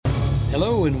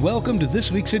Hello and welcome to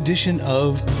this week's edition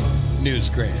of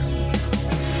Newsgram.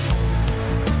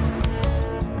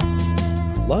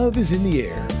 Love is in the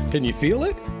air. Can you feel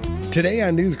it? Today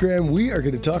on Newsgram, we are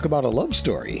going to talk about a love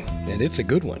story, and it's a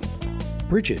good one.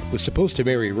 Bridget was supposed to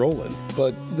marry Roland,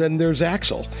 but then there's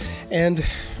Axel. And,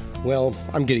 well,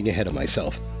 I'm getting ahead of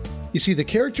myself. You see, the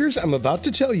characters I'm about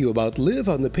to tell you about live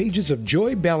on the pages of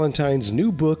Joy Ballantyne's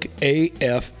new book,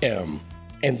 AFM.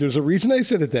 And there's a reason I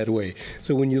said it that way.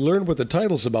 So when you learn what the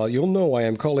title's about, you'll know why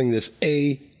I'm calling this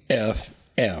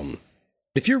AFM.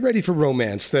 If you're ready for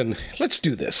romance, then let's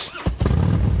do this.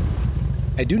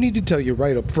 I do need to tell you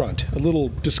right up front, a little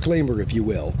disclaimer if you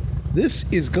will.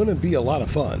 This is going to be a lot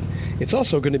of fun. It's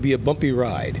also going to be a bumpy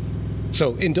ride.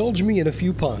 So indulge me in a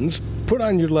few puns, put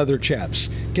on your leather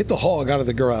chaps, get the hog out of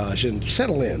the garage, and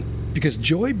settle in, because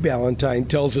Joy Ballantyne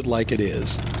tells it like it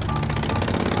is.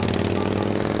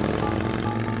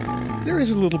 There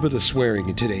is a little bit of swearing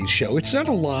in today's show. It's not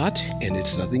a lot, and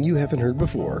it's nothing you haven't heard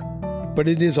before, but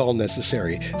it is all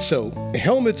necessary. So,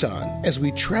 helmets on as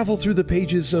we travel through the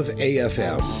pages of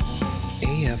AFM.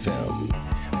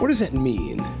 AFM. What does that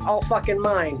mean? All fucking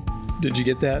mine. Did you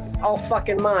get that? All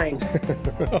fucking mine.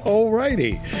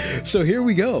 Alrighty. So here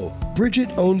we go. Bridget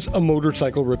owns a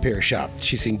motorcycle repair shop.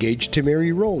 She's engaged to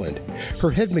marry Roland.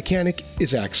 Her head mechanic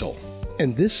is Axel.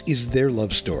 And this is their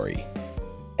love story.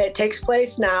 It takes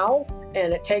place now,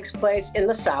 and it takes place in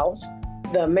the South.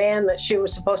 The man that she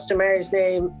was supposed to marry, his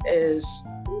name is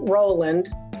Roland,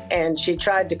 and she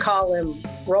tried to call him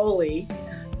Rolly,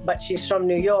 but she's from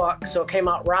New York, so it came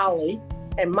out Rowley.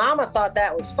 And Mama thought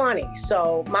that was funny,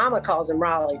 so Mama calls him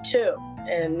Rowley too.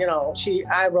 And, you know, she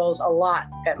eye rolls a lot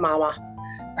at Mama.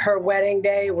 Her wedding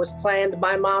day was planned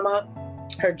by Mama.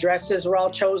 Her dresses were all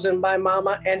chosen by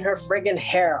Mama, and her friggin'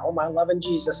 hair, oh my loving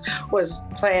Jesus, was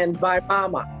planned by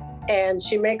Mama. And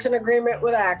she makes an agreement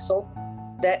with Axel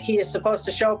that he is supposed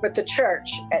to show up at the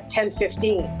church at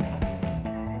 10:15.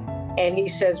 And he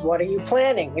says, "What are you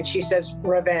planning?" And she says,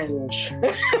 "Revenge."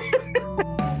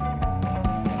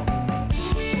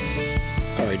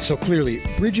 So clearly,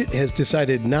 Bridget has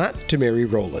decided not to marry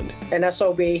Roland. An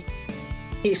SOB.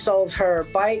 He sold her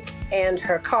bike and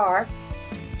her car.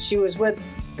 She was with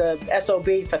the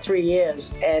SOB for 3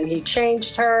 years, and he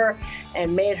changed her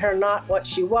and made her not what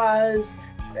she was.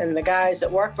 And the guys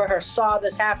that worked for her saw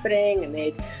this happening, and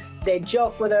they'd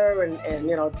joke with her and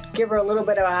you know, give her a little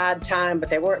bit of a hard time, but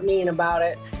they weren't mean about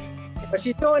it. But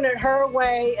she's doing it her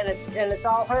way, and it's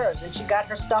all hers, and she got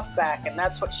her stuff back, and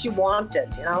that's what she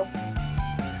wanted, you know?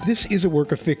 This is a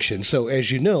work of fiction, so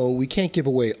as you know, we can't give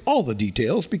away all the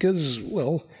details because,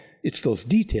 well, it's those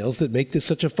details that make this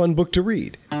such a fun book to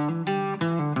read.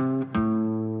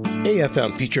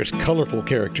 AFM features colorful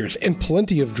characters and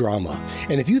plenty of drama.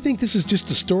 And if you think this is just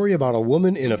a story about a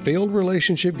woman in a failed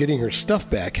relationship getting her stuff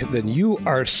back, then you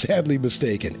are sadly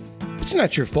mistaken. It's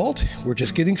not your fault. We're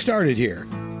just getting started here.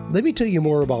 Let me tell you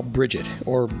more about Bridget,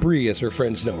 or Bree as her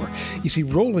friends know her. You see,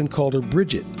 Roland called her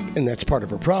Bridget, and that's part of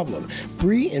her problem.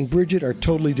 Bree and Bridget are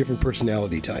totally different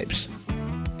personality types.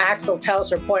 Axel tells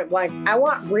her point blank, "I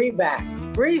want Bree back.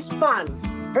 Bree's fun.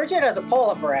 Bridget has a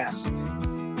pull up her ass."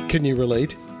 Can you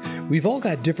relate? We've all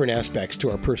got different aspects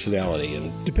to our personality,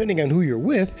 and depending on who you're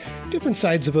with, different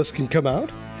sides of us can come out.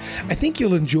 I think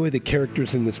you'll enjoy the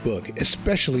characters in this book,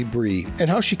 especially Bree, and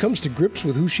how she comes to grips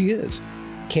with who she is.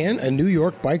 Can a New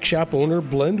York bike shop owner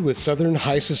blend with Southern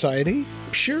high society?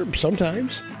 Sure,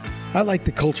 sometimes. I like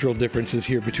the cultural differences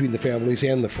here between the families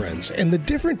and the friends, and the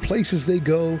different places they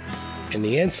go, and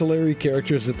the ancillary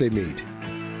characters that they meet.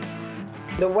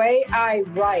 The way I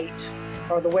write,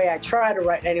 or the way I try to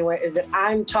write anyway, is that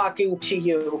I'm talking to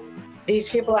you. These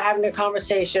people are having a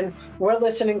conversation, we're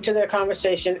listening to their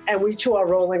conversation, and we too are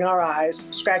rolling our eyes,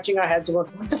 scratching our heads, and going,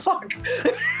 what the fuck?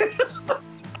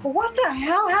 What the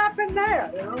hell happened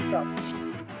there? You know, so.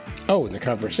 Oh, and the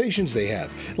conversations they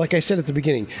have. Like I said at the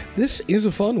beginning, this is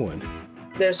a fun one.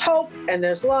 There's hope, and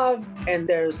there's love, and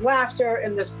there's laughter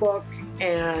in this book,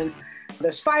 and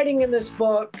there's fighting in this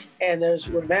book, and there's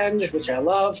revenge, which I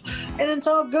love, and it's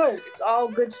all good. It's all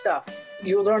good stuff.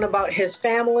 You'll learn about his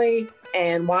family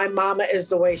and why Mama is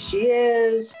the way she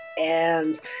is,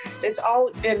 and it's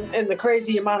all in the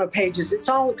crazy amount of pages. It's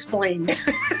all explained.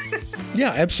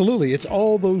 Yeah, absolutely. It's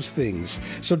all those things.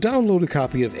 So download a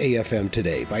copy of AFM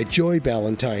today by Joy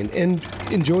Ballantyne and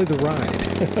enjoy the ride.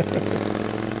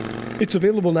 It's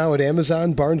available now at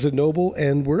Amazon, Barnes & Noble,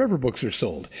 and wherever books are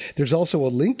sold. There's also a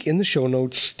link in the show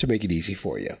notes to make it easy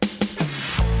for you.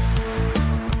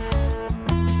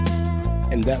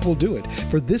 And that will do it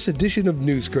for this edition of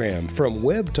Newsgram from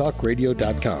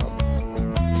WebTalkRadio.com.